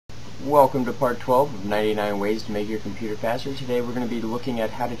Welcome to part 12 of 99 ways to make your computer faster. Today we're going to be looking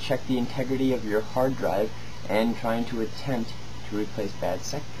at how to check the integrity of your hard drive and trying to attempt to replace bad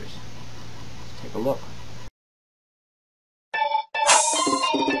sectors. Let's take a look.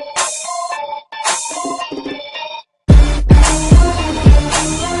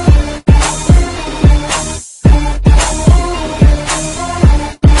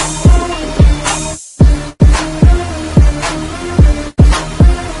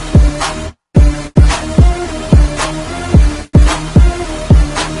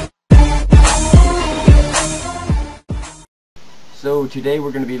 So today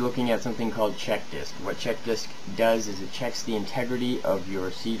we're going to be looking at something called chkdsk. What chkdsk does is it checks the integrity of your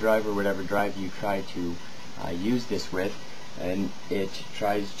C drive or whatever drive you try to use this with, and it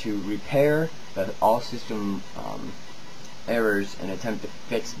tries to repair all system errors and attempt to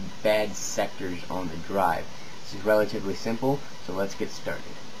fix bad sectors on the drive. This is relatively simple, so let's get started.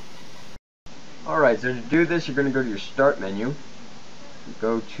 Alright, so to do this you're going to go to your Start menu,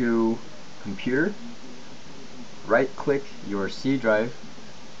 go to Computer, right click your C drive,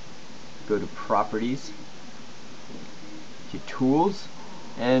 go to Properties, to Tools,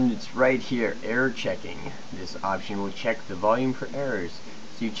 and it's right here, Error Checking. This option will check the volume for errors.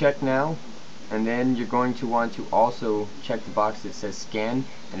 So you check now, and then you're going to want to also check the box that says Scan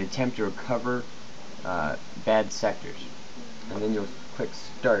and attempt to recover bad sectors. And then you'll click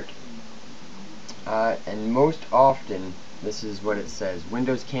Start. And most often, this is what it says: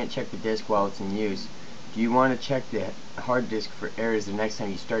 Windows can't check the disk while it's in use. Do you want to check the hard disk for errors the next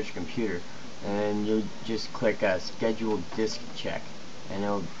time you start your computer? And you'll just click Schedule Disk Check, and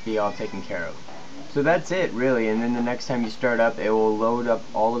it'll be all taken care of. So that's it, really. And then the next time you start up, it will load up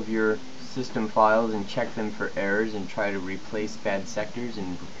all of your system files and check them for errors and try to replace bad sectors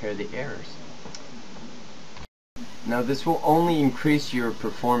and repair the errors. Now this will only increase your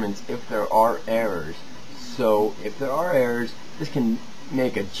performance if there are errors. So if there are errors, this can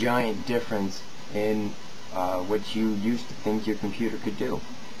make a giant difference in what you used to think your computer could do.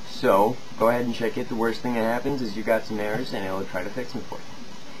 So go ahead and check it. The worst thing that happens is you got some errors and it will try to fix them for you.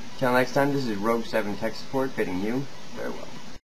 Till next time, this is Rogue 7 Tech Support bidding you farewell.